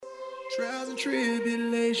Trials and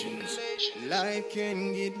tribulations, life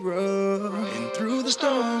can get rough, and through the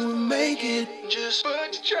storm we'll make it. Just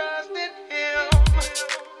put your trust in Him.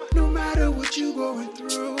 No matter what you're going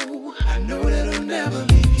through, I know that I'll never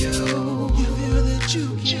leave you. You feel that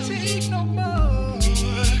you can't take no more.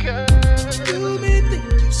 You may think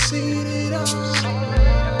you've seen it all.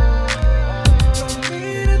 Don't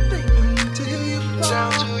need a thing until you fall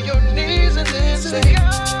down to your knees and then say,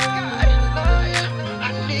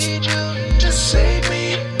 save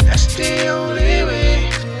me, that's the only way.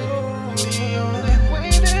 The only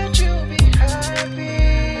way that you'll be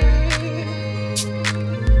happy.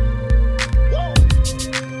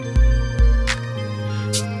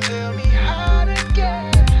 Tell me how to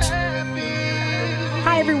get happy.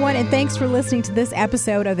 Hi, everyone, and thanks for listening to this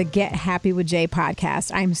episode of the Get Happy with Jay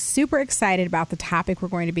podcast. I'm super excited about the topic we're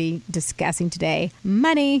going to be discussing today,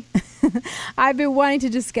 money. I've been wanting to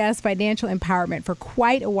discuss financial empowerment for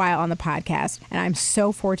quite a while on the podcast, and I'm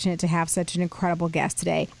so fortunate to have such an incredible guest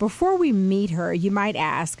today. Before we meet her, you might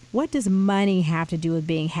ask, what does money have to do with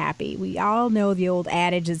being happy? We all know the old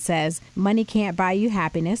adage that says, money can't buy you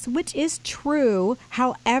happiness, which is true.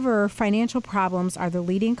 However, financial problems are the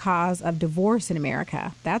leading cause of divorce in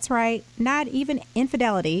America. That's right, not even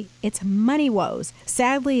infidelity, it's money woes.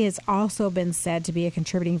 Sadly, it's also been said to be a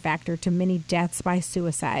contributing factor to many deaths by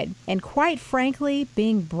suicide. And quite frankly,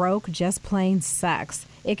 being broke just plain sucks.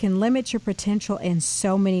 It can limit your potential in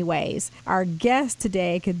so many ways. Our guest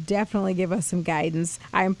today could definitely give us some guidance.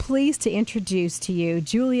 I am pleased to introduce to you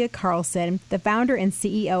Julia Carlson, the founder and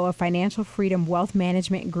CEO of Financial Freedom Wealth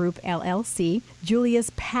Management Group, LLC.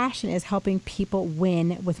 Julia's passion is helping people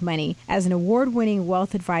win with money. As an award-winning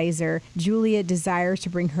wealth advisor, Julia desires to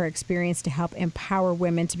bring her experience to help empower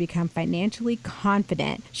women to become financially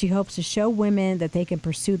confident. She hopes to show women that they can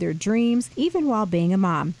pursue their dreams even while being a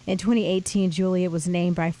mom. In 2018, Julia was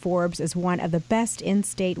named by Forbes as one of the best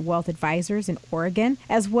in-state wealth advisors in Oregon,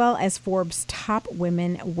 as well as Forbes' top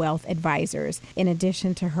women wealth advisors. In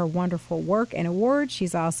addition to her wonderful work and awards,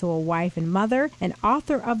 she's also a wife and mother, and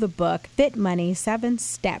author of the book, Fit Money, 7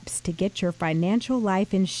 Steps to Get Your Financial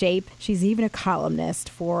Life in Shape. She's even a columnist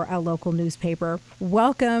for a local newspaper.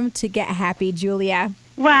 Welcome to Get Happy, Julia.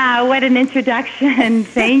 Wow, what an introduction.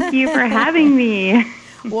 Thank you for having me.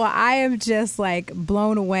 Well, I am just like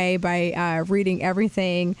blown away by reading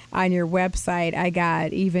everything on your website. I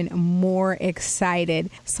got even more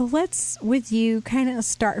excited. So let's, with you, kind of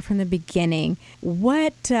start from the beginning.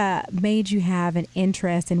 What made you have an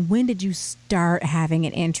interest, and when did you start having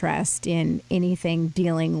an interest in anything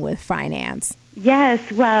dealing with finance?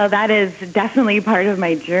 Yes, well, that is definitely part of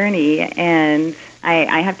my journey, and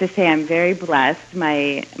I have to say I'm very blessed.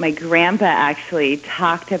 My grandpa actually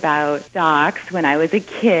talked about stocks when I was a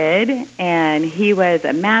kid, and he was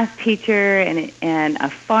a math teacher and a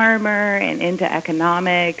farmer and into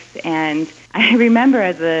economics. And I remember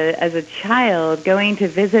as a child going to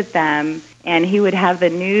visit them, and he would have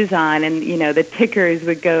the news on, and the tickers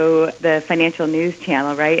would go, the financial news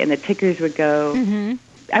channel, right? And the tickers would go. Mm-hmm.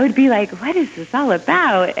 I would be like, what is this all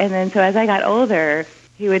about? And then so as I got older,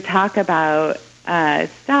 he would talk about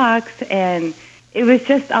stocks, and it was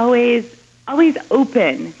just always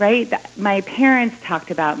open, right? My parents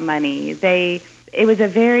talked about money. It was a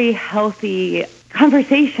very healthy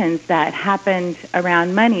conversations that happened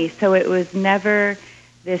around money, so it was never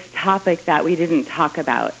this topic that we didn't talk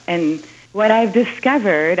about. And what I've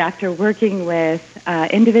discovered after working with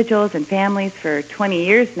individuals and families for 20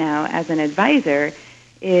 years now as an advisor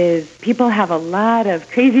is people have a lot of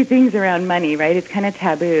crazy things around money, right? It's kind of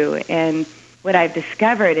taboo. And what I've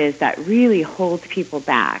discovered is that really holds people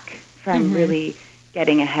back from really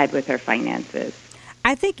getting ahead with their finances.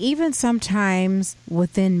 I think even sometimes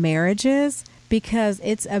within marriages, because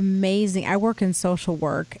it's amazing. I work in social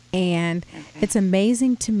work, and it's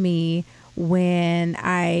amazing to me when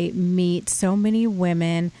I meet so many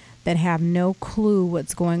women that have no clue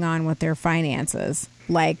what's going on with their finances.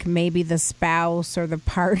 Like maybe the spouse or the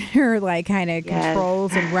partner kind of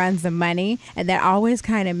controls and runs the money. And that always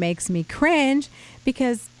kind of makes me cringe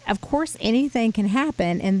because, of course, anything can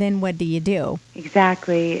happen. And then what do you do?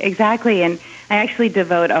 Exactly. And I actually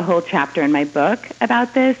devote a whole chapter in my book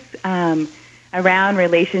about this, around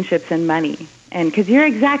relationships and money. And because you're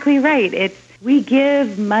exactly right. We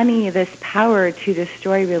give money this power to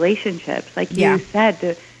destroy relationships. Like you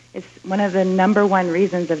said, it's one of the number one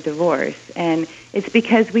reasons of divorce. And it's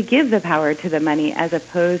because we give the power to the money as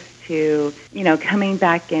opposed to, coming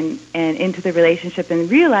back and into the relationship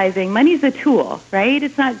and realizing money's a tool, right?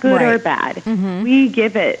 It's not good or bad. Mm-hmm. We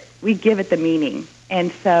give it the meaning.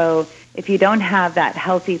 And so if you don't have that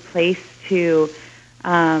healthy place to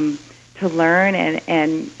to learn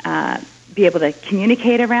and be able to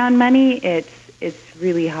communicate around money, it's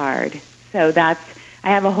really hard. So I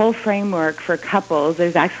have a whole framework for couples.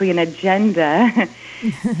 There's actually an agenda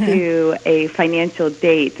to a financial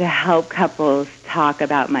date to help couples talk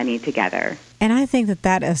about money together. And I think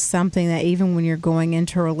that is something that even when you're going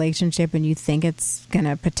into a relationship and you think it's going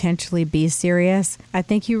to potentially be serious, I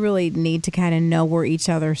think you really need to kind of know where each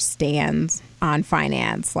other stands on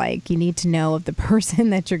finance. Like, you need to know if the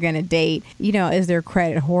person that you're going to date, is their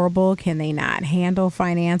credit horrible? Can they not handle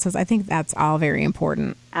finances? I think that's all very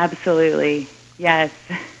important. Absolutely. Yes.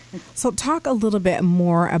 So talk a little bit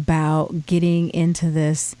more about getting into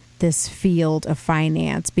this field of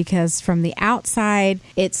finance, because from the outside,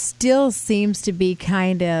 it still seems to be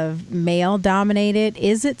kind of male dominated.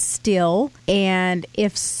 Is it still? And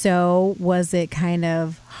if so, was it kind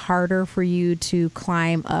of harder for you to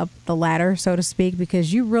climb up the ladder, so to speak,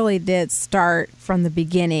 because you really did start from the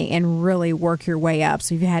beginning and really work your way up.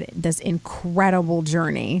 So you've had this incredible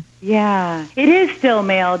journey. Yeah, it is still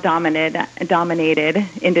male-dominated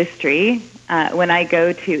industry. When I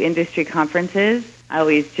go to industry conferences, I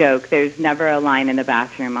always joke, there's never a line in the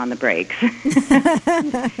bathroom on the breaks.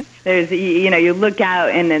 You look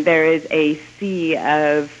out and there is a sea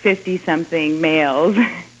of 50-something males.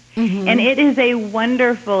 Mm-hmm. And it is a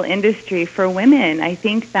wonderful industry for women. I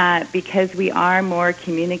think that because we are more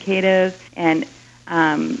communicative and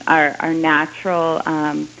our natural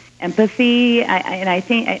empathy, and I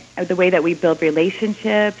think the way that we build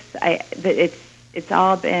relationships, it's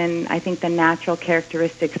all been, I think, the natural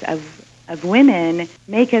characteristics of women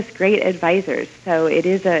make us great advisors. So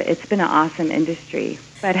it's been an awesome industry.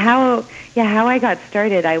 But how I got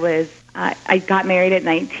started, I got married at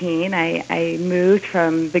 19. I moved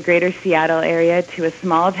from the greater Seattle area to a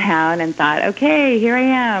small town and thought, okay, here I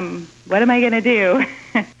am. What am I going to do?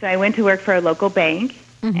 So I went to work for a local bank,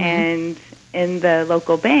 mm-hmm. and in the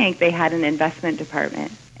local bank, they had an investment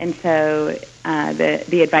department. And so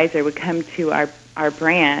the advisor would come to our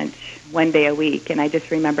branch one day a week, and I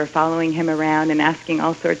just remember following him around and asking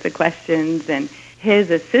all sorts of questions. And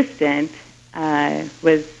his assistant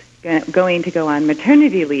was going to go on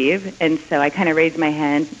maternity leave, and so I kind of raised my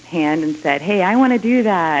hand and said, hey, I want to do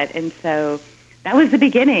that. And so that was the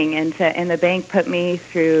beginning, and the bank put me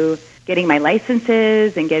through getting my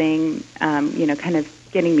licenses and getting, kind of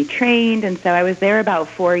getting me trained. And so I was there about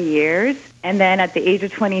 4 years, and then at the age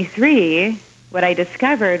of 23, what I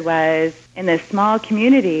discovered was in this small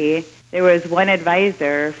community, there was one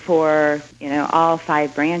advisor for, all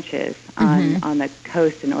 5 branches on the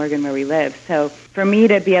coast in Oregon where we live. So for me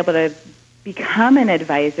to be able to become an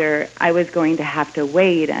advisor, I was going to have to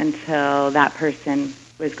wait until that person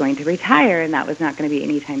was going to retire, and that was not going to be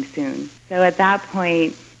anytime soon. So at that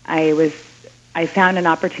point, I found an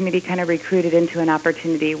opportunity, kind of recruited into an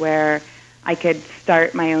opportunity where I could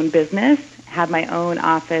start my own business, have my own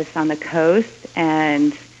office on the coast,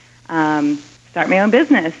 and start my own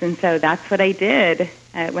business. And so that's what I did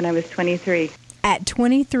when I was 23. At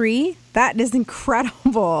 23? That is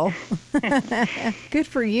incredible. Good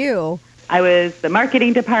for you. I was the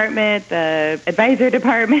marketing department, the advisor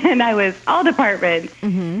department. I was all departments.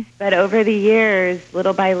 Mm-hmm. But over the years,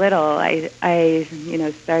 little by little, I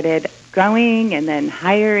started growing and then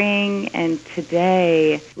hiring. And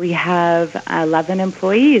today we have 11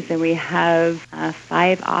 employees, and we have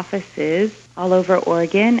 5 offices all over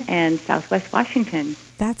Oregon and Southwest Washington.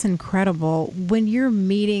 That's incredible. When you're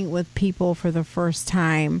meeting with people for the first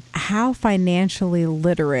time, how financially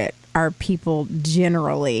literate are people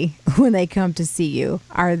generally when they come to see you?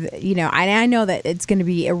 I know that it's going to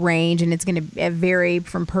be a range and it's going to vary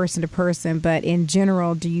from person to person, but in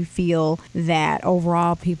general, do you feel that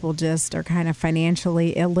overall people just are kind of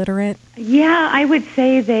financially illiterate? Yeah, I would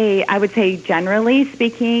say generally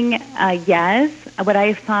speaking, yes. What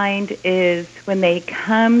I find is when they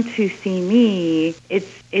come to see me,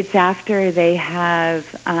 it's after they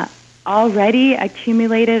have already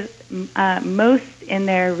accumulated most in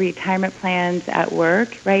their retirement plans at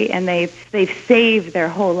work, right? And they've saved their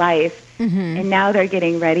whole life, mm-hmm. and now they're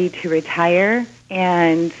getting ready to retire,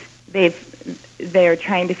 and they're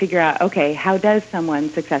trying to figure out, okay, how does someone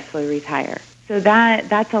successfully retire? So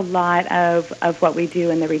that's a lot of what we do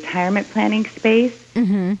in the retirement planning space.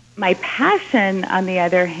 Mm-hmm. My passion, on the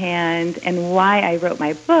other hand, and why I wrote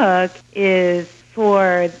my book is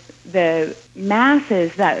for the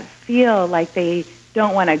masses that feel like they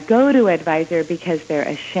don't want to go to advisor because they're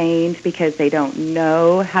ashamed, because they don't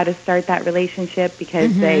know how to start that relationship,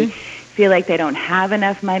 because mm-hmm. they feel like they don't have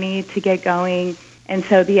enough money to get going. And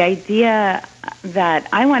so the idea that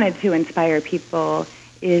I wanted to inspire people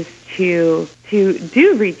is to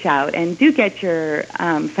do reach out and do get your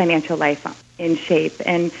financial life in shape.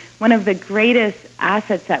 And one of the greatest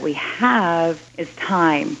assets that we have is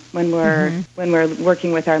time when we're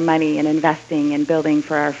working with our money and investing and building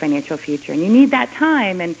for our financial future. And you need that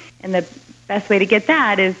time, and the best way to get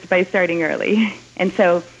that is by starting early. And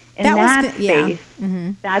so in that space,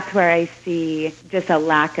 that's where I see just a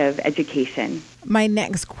lack of education. My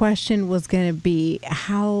next question was going to be,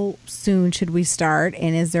 how soon should we start?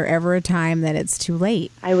 And is there ever a time that it's too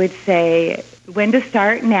late? I would say when to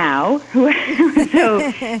start now. So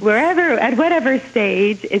at whatever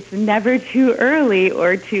stage, it's never too early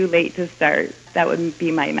or too late to start. That would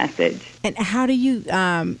be my message. And how do you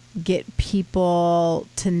get people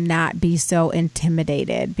to not be so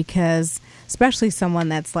intimidated? Because especially someone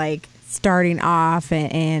that's like starting off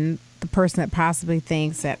and the person that possibly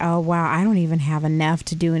thinks that, oh, wow, I don't even have enough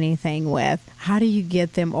to do anything with. How do you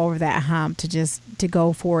get them over that hump to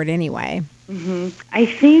go for it anyway? I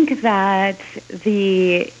think that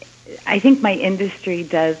I think my industry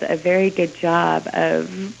does a very good job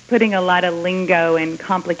of putting a lot of lingo and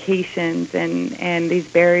complications and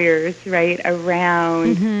these barriers, right,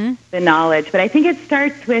 around the knowledge. But I think it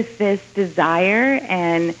starts with this desire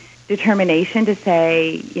and determination to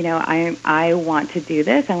say, I want to do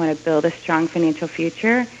this. I want to build a strong financial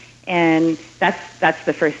future. And that's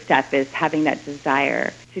the first step, is having that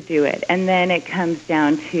desire to do it. And then it comes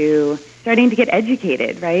down to starting to get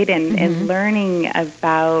educated, right? And learning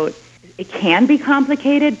about, it can be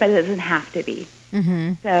complicated, but it doesn't have to be.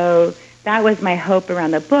 So that was my hope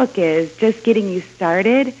around the book, is just getting you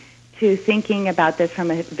started to thinking about this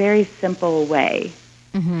from a very simple way.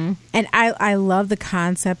 And I love the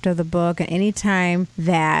concept of the book. And anytime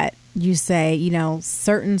that you say,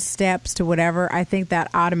 certain steps to whatever, I think that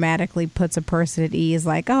automatically puts a person at ease,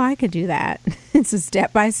 like, oh, I could do that. It's a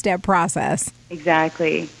step-by-step process.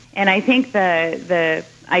 Exactly. And I think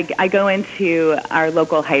I go into our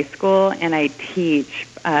local high school and I teach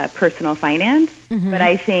personal finance. But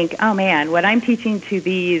I think, oh man, what I'm teaching to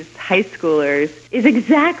these high schoolers is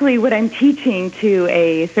exactly what I'm teaching to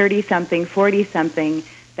a 30-something, 40-something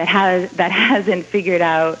that hasn't figured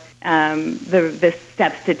out the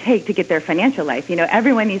steps to take to get their financial life.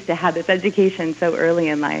 Everyone needs to have this education so early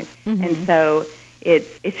in life. And so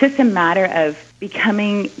it's just a matter of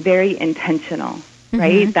becoming very intentional,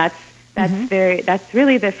 right? That's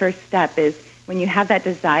really the first step, is when you have that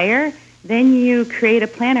desire, then you create a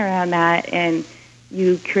plan around that, and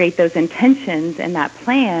you create those intentions and that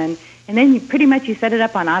plan, and then you set it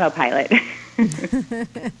up on autopilot.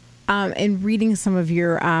 In reading some of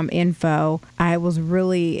your info, I was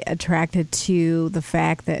really attracted to the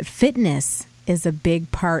fact that fitness is a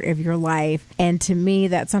big part of your life. And to me,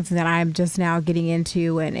 that's something that I'm just now getting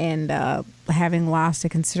into and having lost a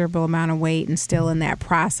considerable amount of weight and still in that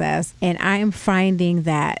process. And I'm finding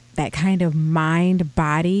that kind of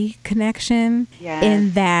mind-body connection,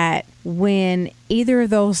 in that when either of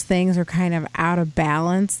those things are kind of out of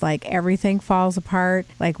balance, like everything falls apart.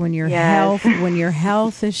 Like when your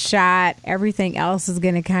health is shot, everything else is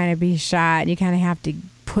going to kind of be shot. And you kind of have to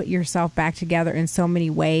put yourself back together in so many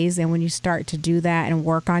ways. And when you start to do that and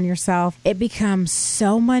work on yourself, it becomes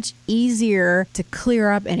so much easier to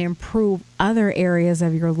clear up and improve other areas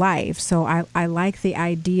of your life. So I like the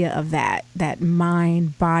idea of that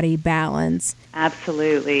mind-body balance.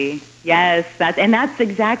 Absolutely. Yes, that's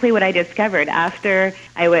exactly what I discovered after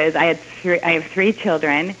I have 3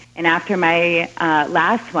 children, and after my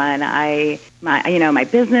last one, my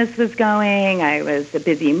business was going. I was a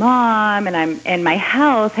busy mom, and my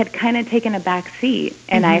health had kind of taken a back seat.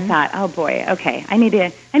 And I thought, oh boy, okay, I need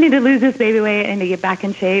to lose this baby weight and to get back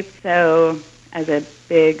in shape. So as a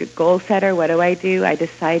big goal setter, what do? I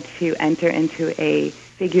decide to enter into a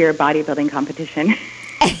figure bodybuilding competition.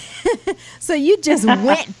 So you just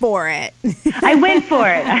went for it. I went for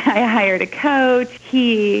it. I hired a coach.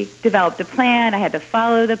 He developed a plan. I had to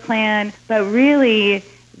follow the plan. But really,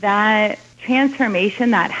 that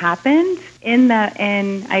transformation that happened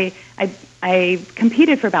I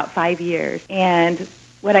competed for about 5 years. And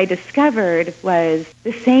what I discovered was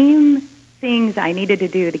the same things I needed to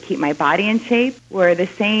do to keep my body in shape were the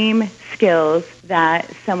same skills that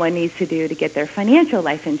someone needs to do to get their financial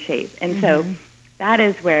life in shape. And so that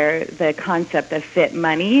is where the concept of Fit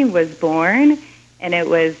Money was born, and it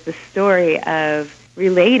was the story of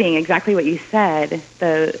relating exactly what you said,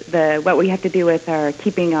 the what we have to do with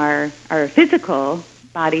keeping our physical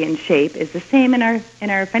body in shape is the same in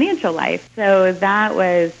our financial life. So that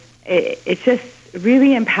was it's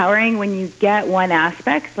really empowering when you get one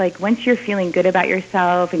aspect. Like once you're feeling good about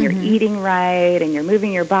yourself and you're eating right and you're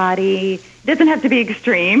moving your body, it doesn't have to be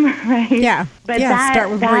extreme, right? Yeah. But start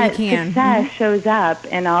with where you can. Success shows up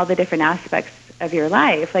in all the different aspects of your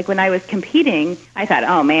life. Like when I was competing, I thought,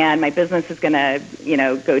 oh man, my business is going to,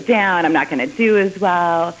 go down. I'm not going to do as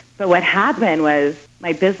well. But what happened was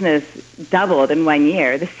my business doubled in 1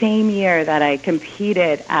 year, the same year that I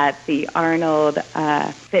competed at the Arnold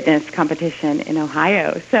fitness competition in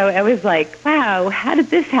Ohio. So it was like, wow, how did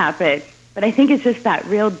this happen? But I think it's just that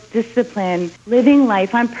real discipline, living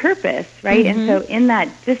life on purpose, right? And so in that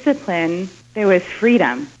discipline, there was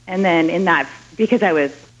freedom. And then in that, because I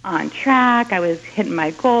was on track, I was hitting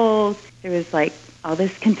my goals, there was like all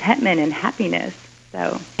this contentment and happiness.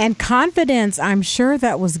 And confidence, I'm sure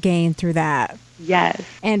that was gained through that. Yes.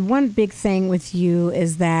 And one big thing with you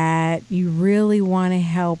is that you really want to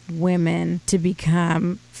help women to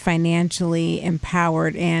become financially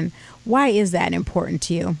empowered. And why is that important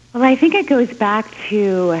to you? Well, I think it goes back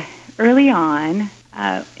to early on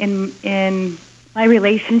in my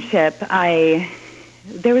relationship.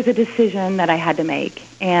 There was a decision that I had to make,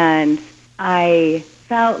 and I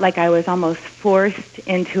felt like I was almost forced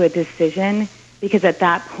into a decision because at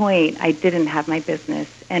that point I didn't have my business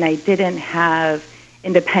and I didn't have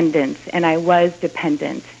independence and I was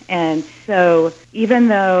dependent. And so even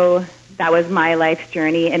though that was my life's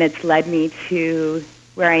journey and it's led me to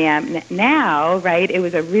where I am now, right, it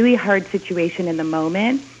was a really hard situation in the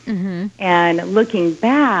moment. And looking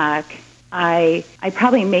back, I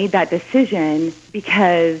probably made that decision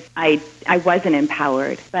because I wasn't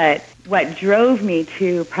empowered. But what drove me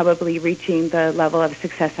to probably reaching the level of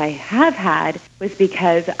success I have had was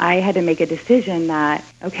because I had to make a decision that,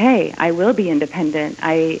 okay, I will be independent.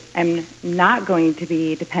 I am not going to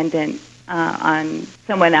be dependent on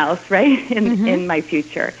someone else, right, in my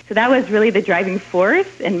future. So that was really the driving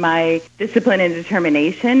force in my discipline and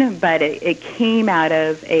determination, but it came out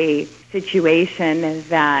of a situation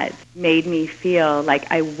that made me feel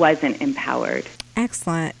like I wasn't empowered.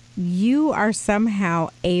 Excellent. You are somehow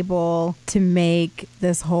able to make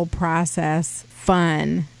this whole process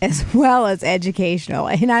fun as well as educational.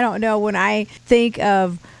 And I don't know, when I think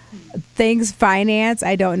of things finance,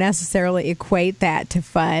 I don't necessarily equate that to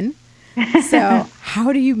fun. So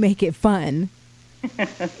how do you make it fun?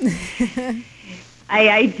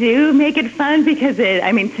 I do make it fun because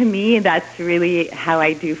to me, that's really how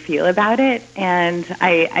I do feel about it. And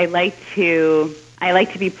I like to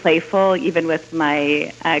be playful even with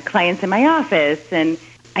my clients in my office. And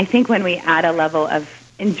I think when we add a level of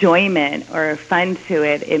enjoyment or fun to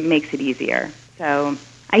it, it makes it easier. So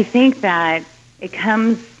I think that it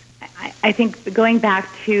comes, I think going back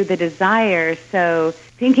to the desire, so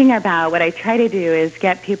thinking about what I try to do is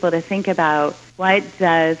get people to think about what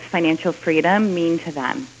does financial freedom mean to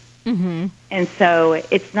them. And so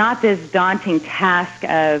it's not this daunting task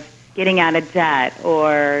of getting out of debt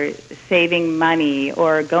or saving money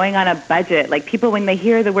or going on a budget. Like people, when they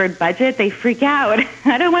hear the word budget, they freak out.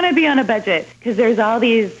 I don't want to be on a budget because there's all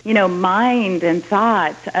these, mind and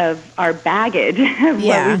thoughts of our baggage of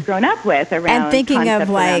what we've grown up with around and thinking of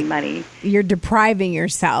like money. You're depriving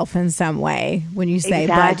yourself in some way when you say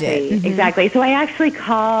budget. Exactly. So I actually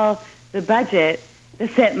call the budget the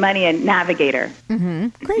Fit Money and Navigator.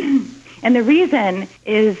 Great. And the reason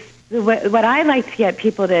is what I like to get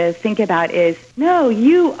people to think about is, no,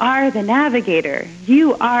 you are the navigator.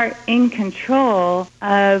 You are in control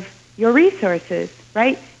of your resources,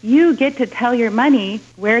 right? You get to tell your money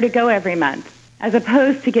where to go every month, as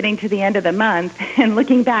opposed to getting to the end of the month and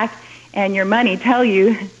looking back and your money tell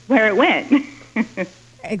you where it went.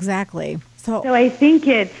 Exactly. So I think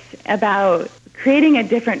it's about creating a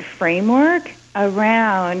different framework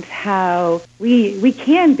around how we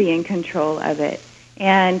can be in control of it.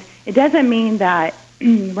 And it doesn't mean that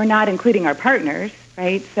we're not including our partners,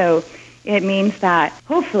 right? So it means that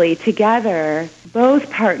hopefully together, both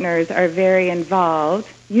partners are very involved.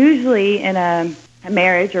 Usually in a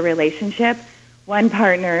marriage or relationship, one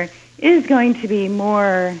partner is going to be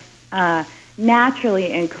more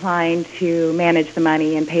naturally inclined to manage the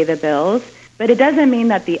money and pay the bills, but it doesn't mean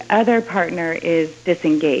that the other partner is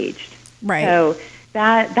disengaged. Right. So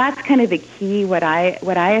that's kind of the key. What I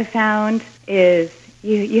have found is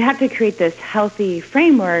you have to create this healthy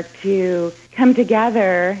framework to come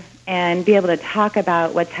together and be able to talk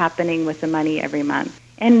about what's happening with the money every month.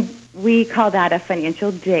 And we call that a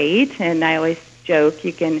financial date. And I always joke,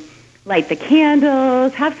 you can light the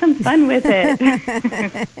candles, have some fun with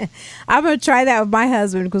it. I'm going to try that with my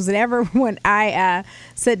husband because when I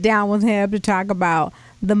sit down with him to talk about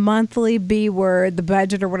the monthly B word, the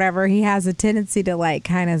budget or whatever, he has a tendency to like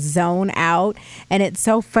kind of zone out. And it's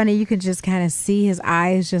so funny. You can just kind of see his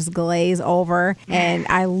eyes just glaze over, and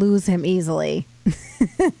I lose him easily.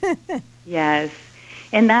 Yes.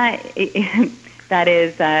 And that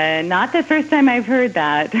is not the first time I've heard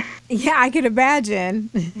that. Yeah, I could imagine.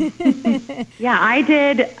 Yeah,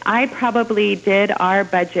 I probably did our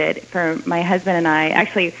budget for my husband and I.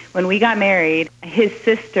 Actually, when we got married, his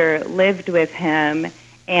sister lived with him,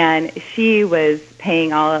 and she was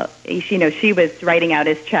paying all, she was writing out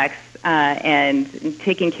his checks and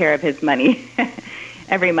taking care of his money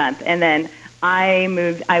every month. And then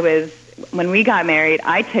when we got married,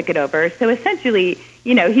 I took it over. So essentially,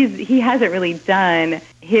 he hasn't really done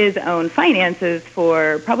his own finances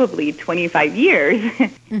for probably 25 years.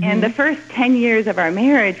 Mm-hmm. And the first 10 years of our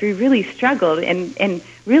marriage, we really struggled. And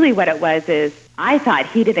really what it was is I thought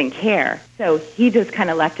he didn't care. So he just kind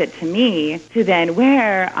of left it to me to then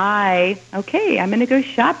where I'm going to go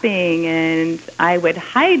shopping. And I would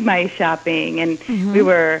hide my shopping. And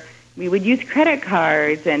mm-hmm. we would use credit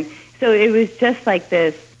cards. And so it was just like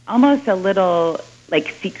this, almost a little like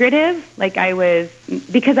secretive,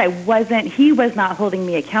 because he was not holding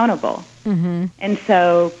me accountable. Mm-hmm. And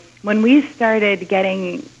so when we started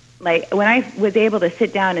getting, when I was able to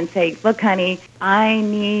sit down and say, look, honey, I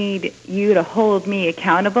need you to hold me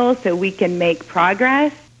accountable so we can make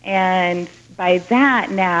progress. And by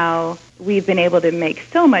that now, we've been able to make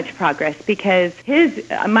so much progress because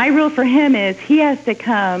my rule for him is he has to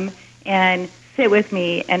come and sit with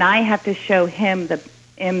me, and I have to show him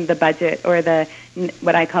the budget or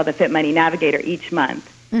what I call the Fit Money Navigator each month.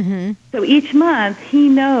 Mm-hmm. So each month he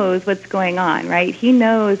knows what's going on, right? He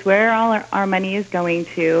knows where all our money is going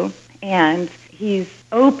to, and he's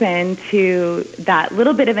open to that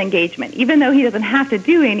little bit of engagement, even though he doesn't have to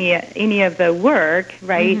do any of the work,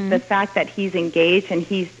 right? Mm-hmm. The fact that he's engaged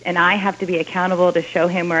and I have to be accountable to show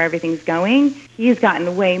him where everything's going. He's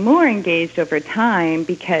gotten way more engaged over time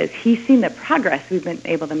because he's seen the progress we've been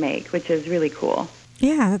able to make, which is really cool.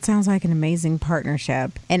 Yeah, that sounds like an amazing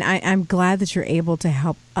partnership. And I'm glad that you're able to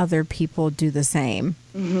help other people do the same.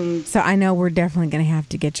 Mm-hmm. So I know we're definitely going to have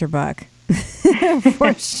to get your book.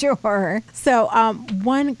 For sure. So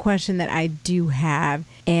one question that I do have,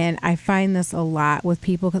 and I find this a lot with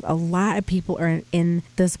people because a lot of people are in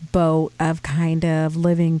this boat of kind of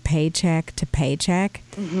living paycheck to paycheck.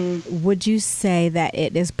 Mm-hmm. Would you say that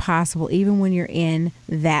it is possible, even when you're in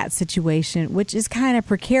that situation, which is kind of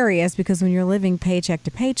precarious because when you're living paycheck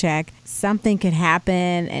to paycheck, something could happen,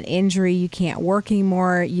 an injury, you can't work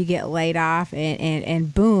anymore, you get laid off,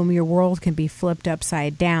 and boom, your world can be flipped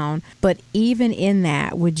upside down. But even in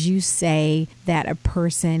that, would you say that a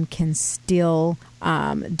person can still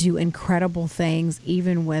do incredible things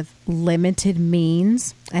even with limited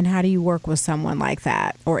means? And how do you work with someone like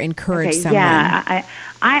that or encourage someone? Yeah,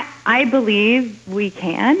 I believe we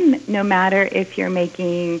can, no matter if you're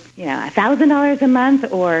making $1,000 a month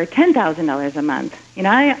or $10,000 a month.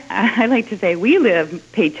 I like to say we live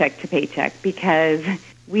paycheck to paycheck because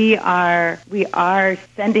we are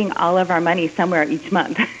sending all of our money somewhere each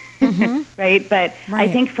month. Mm-hmm. Right? But right.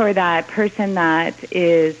 I think for that person that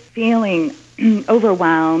is feeling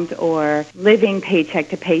overwhelmed or living paycheck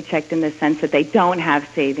to paycheck in the sense that they don't have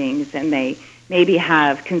savings and they maybe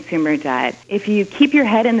have consumer debt, if you keep your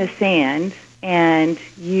head in the sand and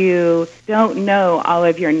you don't know all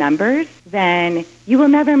of your numbers, then you will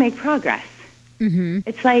never make progress. Mm-hmm.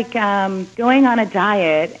 It's like going on a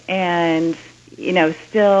diet and,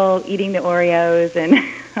 still eating the Oreos and,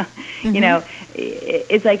 mm-hmm.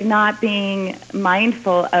 It's like not being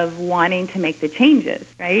mindful of wanting to make the changes,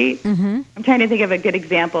 right? Mm-hmm. I'm trying to think of a good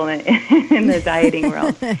example in the dieting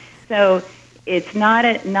world. So it's not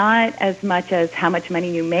as much as how much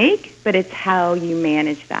money you make, but it's how you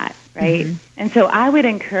manage that, right? Mm-hmm. And so I would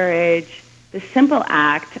encourage the simple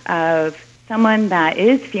act of someone that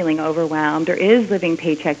is feeling overwhelmed or is living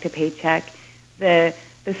paycheck to paycheck. The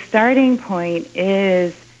starting point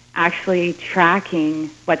is actually tracking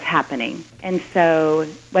what's happening. And so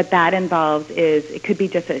what that involves is it could be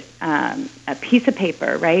just a piece of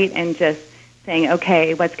paper, right? And just saying,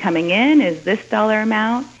 okay, what's coming in is this dollar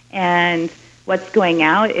amount, and what's going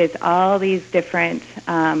out is all these different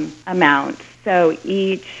amounts. So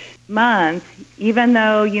each month, even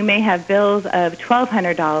though you may have bills of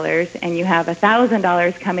 $1,200 and you have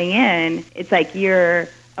 $1,000 coming in, it's like you're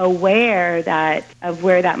aware of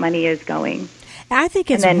where that money is going. I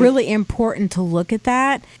think it's really important to look at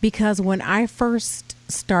that because when I first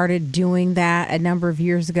started doing that a number of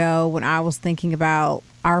years ago when I was thinking about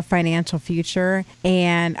our financial future.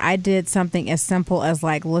 And I did something as simple as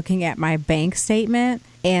like looking at my bank statement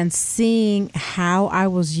and seeing how I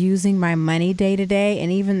was using my money day to day.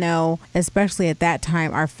 And even though, especially at that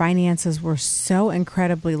time, our finances were so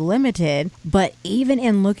incredibly limited, but even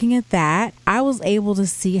in looking at that, I was able to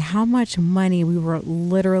see how much money we were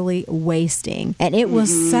literally wasting. And it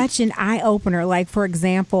was such an eye opener. Like, for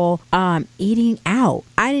example, eating out.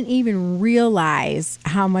 I didn't even realize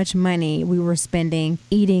how much money we were spending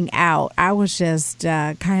eating out. I was just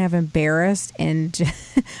kind of embarrassed and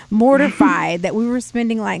mortified that we were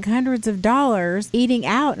spending like hundreds of dollars eating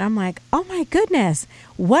out. And I'm like, oh my goodness,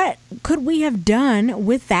 what could we have done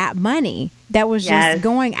with that money that was just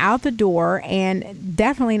going out the door and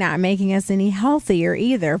definitely not making us any healthier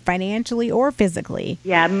either, financially or physically?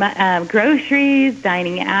 Yeah, groceries,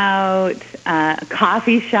 dining out,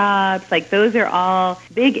 coffee shops, like those are all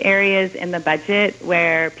big areas in the budget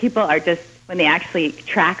where people are just, when they actually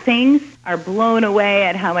track things, are blown away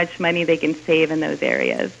at how much money they can save in those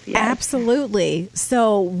areas. Yes. Absolutely.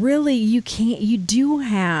 So really, you do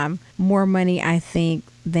have more money, I think,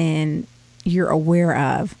 than you're aware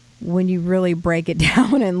of when you really break it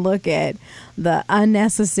down and look at the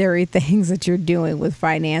unnecessary things that you're doing with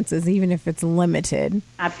finances, even if it's limited.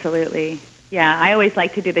 Absolutely. Yeah, I always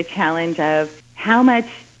like to do the challenge of how much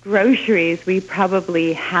groceries we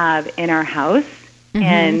probably have in our house.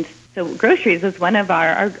 And so groceries is one of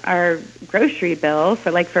our grocery bill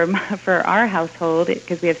for our household,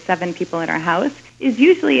 because we have 7 people in our house, is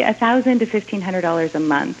usually $1,000 to $1,500 a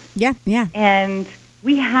month. Yeah. And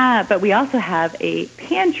we also have a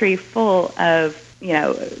pantry full of,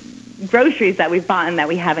 groceries that we've bought and that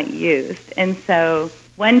we haven't used. And so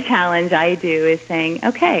one challenge I do is saying,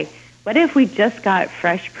 okay, what if we just got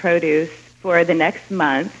fresh produce for the next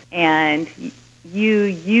month and you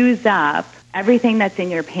use up everything that's in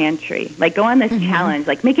your pantry? Like, go on this challenge,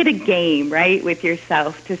 like make it a game, right, with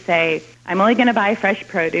yourself to say, I'm only going to buy fresh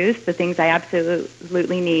produce, the things I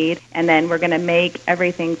absolutely need, and then we're going to make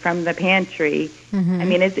everything from the pantry. I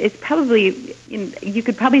mean, it's probably, you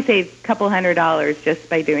could probably save a couple $100 just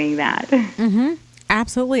by doing that.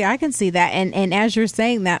 Absolutely. I can see that. And as you're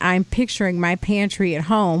saying that, I'm picturing my pantry at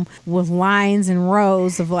home with lines and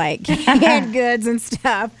rows of like canned goods and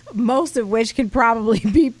stuff, most of which can probably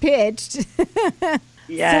be pitched.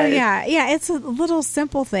 Yes. So yeah, it's a little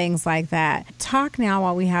simple things like that. Talk now,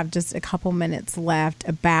 while we have just a couple minutes left,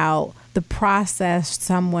 about the process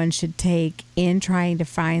someone should take in trying to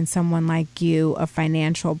find someone like you, a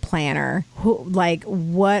financial planner. What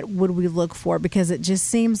would we look for? Because it just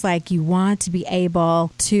seems like you want to be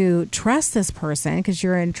able to trust this person because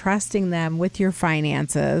you're entrusting them with your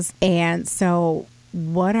finances. And so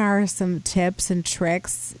what are some tips and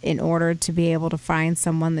tricks in order to be able to find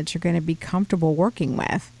someone that you're going to be comfortable working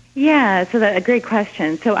with? Yeah, so that's a great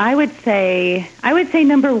question. So I would say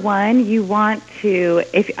number one, you want to,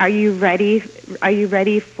 are you ready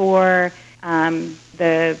for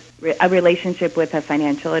a relationship with a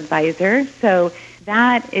financial advisor? So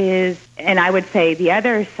that is, and I would say the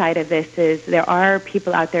other side of this is there are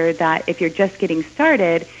people out there that if you're just getting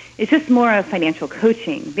started, it's just more of financial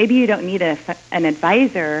coaching. Maybe you don't need an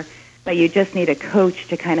advisor, but you just need a coach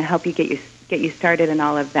to kind of help you get you started in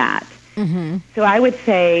all of that. So I would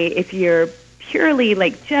say if you're purely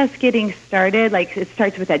like just getting started, like it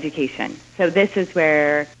starts with education. So this is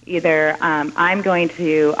where either I'm going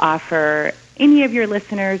to offer any of your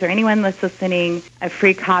listeners or anyone that's listening a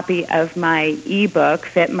free copy of my ebook,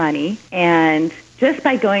 Fit Money. And just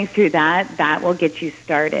by going through that will get you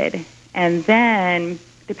started. And then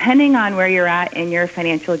depending on where you're at in your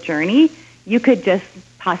financial journey, you could just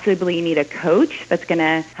possibly need a coach that's going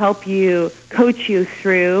to help you, coach you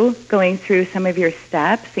through going through some of your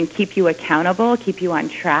steps and keep you accountable, keep you on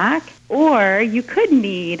track. Or you could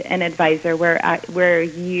need an advisor where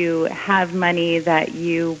you have money that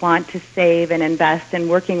you want to save and invest in,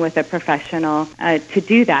 working with a professional to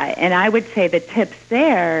do that. And I would say the tips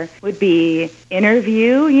there would be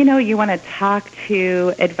interview. You want to talk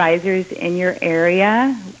to advisors in your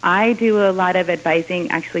area. I do a lot of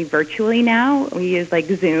advising actually virtually now. We use like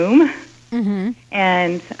Zoom.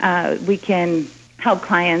 And we can help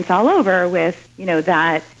clients all over with,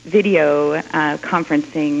 that video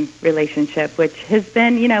conferencing relationship, which has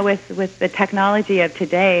been, with the technology of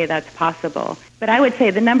today, that's possible. But I would say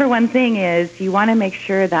the number one thing is you want to make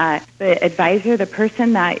sure that the advisor, the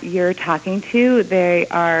person that you're talking to, they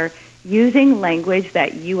are using language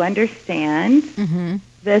that you understand.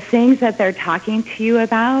 The things that they're talking to you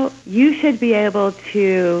about, you should be able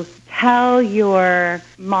to tell your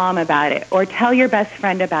mom about it or tell your best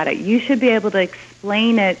friend about it. You should be able to explain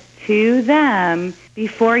explain it to them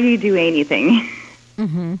before you do anything.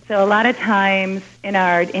 Mm-hmm. So a lot of times in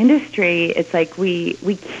our industry, it's like we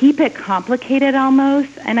keep it complicated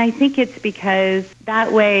almost, and I think it's because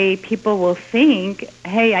that way people will think,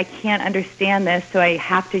 hey, I can't understand this, so I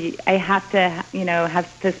have to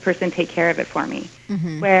have this person take care of it for me.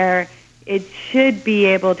 Mm-hmm. Where it should be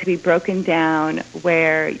able to be broken down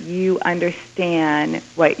where you understand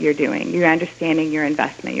what you're doing. You're understanding your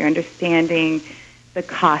investment. You're understanding the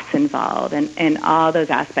costs involved and all those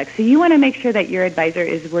aspects. So you want to make sure that your advisor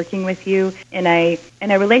is working with you in a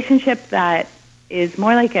relationship that is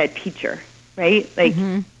more like a teacher, right? Like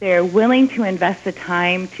they're willing to invest the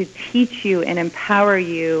time to teach you and empower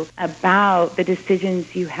you about the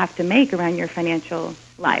decisions you have to make around your financial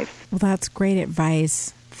life. Well, that's great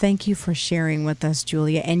advice. Thank you for sharing with us,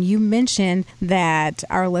 Julia. And you mentioned that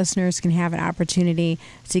our listeners can have an opportunity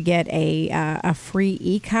to get a free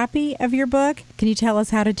e-copy of your book. Can you tell us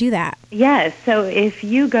how to do that? Yes. So if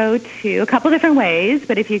you go to a couple different ways,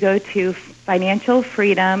 but if you go to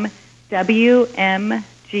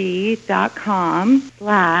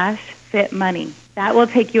financialfreedomwmg.com/fitmoney, that will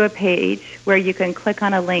take you a page where you can click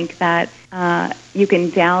on a link that you can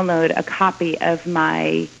download a copy of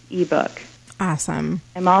my ebook. Awesome.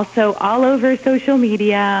 I'm also all over social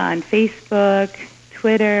media on Facebook,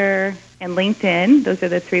 Twitter, and LinkedIn. Those are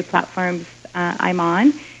the 3 platforms I'm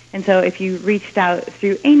on. And so if you reached out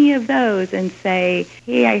through any of those and say,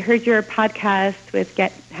 hey, I heard your podcast with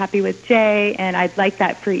Get Happy with Jay, and I'd like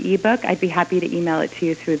that free ebook, I'd be happy to email it to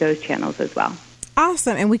you through those channels as well.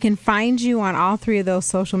 Awesome. And we can find you on all 3 of those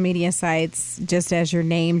social media sites just as your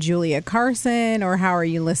name, Julia Carson, or how are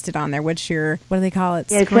you listed on there? What do they call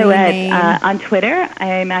it? Yeah, so on Twitter,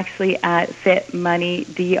 I'm actually at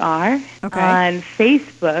FitMoneyDR. Okay. On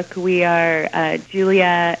Facebook, we are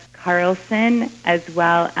Julia Carlson as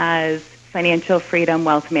well as Financial Freedom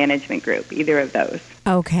Wealth Management Group, either of those.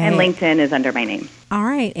 Okay. And LinkedIn is under my name. All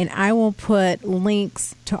right. And I will put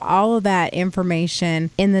links to all of that information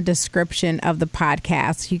in the description of the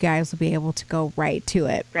podcast. You guys will be able to go right to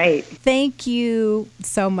it. Great. Thank you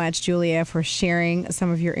so much, Julia, for sharing some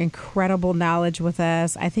of your incredible knowledge with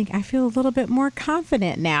us. I think I feel a little bit more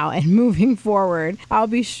confident now in moving forward. I'll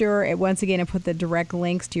be sure, once again, to put the direct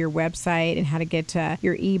links to your website and how to get to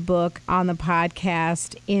your ebook on the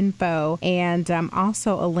podcast info, and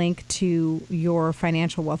also a link to your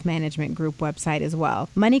Financial Wealth Management Group website as well.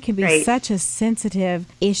 Money can be such a sensitive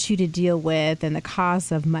issue to deal with and the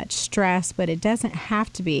cause of much stress, but it doesn't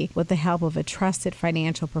have to be with the help of a trusted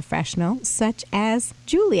financial professional such as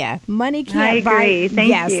Julia. Money can't buy. I agree.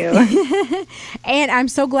 Thank you. And I'm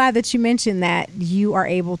so glad that you mentioned that you are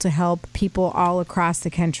able to help people all across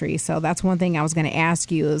the country. So that's one thing I was going to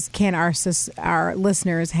ask you is, can our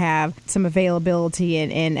listeners have some availability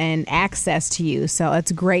and access to you? So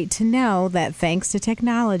it's great to know that thanks to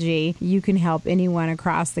technology, you can help anyone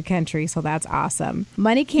across the country. So that's awesome.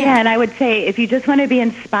 Money can't. Yeah, and I would say if you just want to be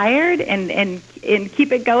inspired and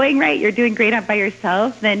keep it going, right, you're doing great by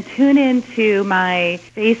yourself, then tune into my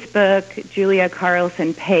Facebook Julia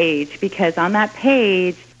Carlson page, because on that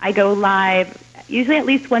page, I go live usually at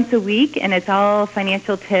least once a week, and it's all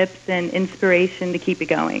financial tips and inspiration to keep it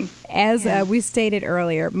going. As we stated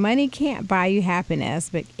earlier, money can't buy you happiness,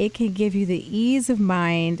 but it can give you the ease of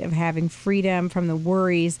mind of having freedom from the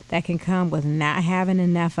worries that can come with not having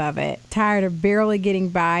enough of it. Tired of barely getting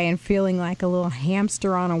by and feeling like a little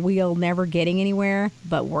hamster on a wheel, never getting anywhere,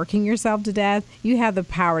 but working yourself to death? You have the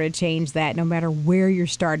power to change that no matter where you're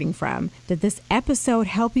starting from. Did this episode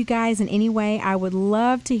help you guys in any way? I would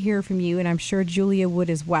love to hear from you, and I'm sure Julia would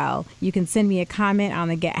as well. You can send me a comment on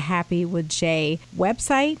the Get Happy with Jay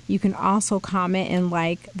website. You can also comment and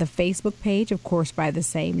like the Facebook page, of course, by the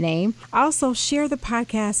same name. Also, share the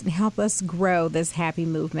podcast and help us grow this happy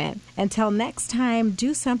movement. Until next time,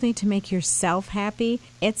 do something to make yourself happy.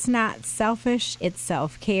 It's not selfish, it's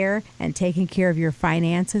self-care, and taking care of your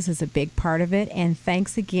finances is a big part of it. And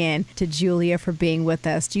thanks again to Julia for being with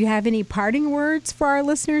us. Do you have any parting words for our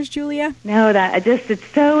listeners, Julia? No,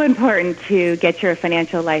 it's so important to get your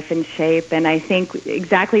financial life in shape. And I think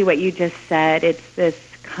exactly what you just said, it's this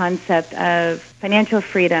concept of financial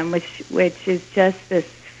freedom, which is just this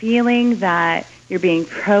feeling that you're being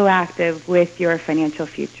proactive with your financial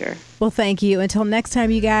future. Well, thank you. Until next time,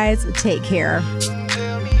 you guys, take care.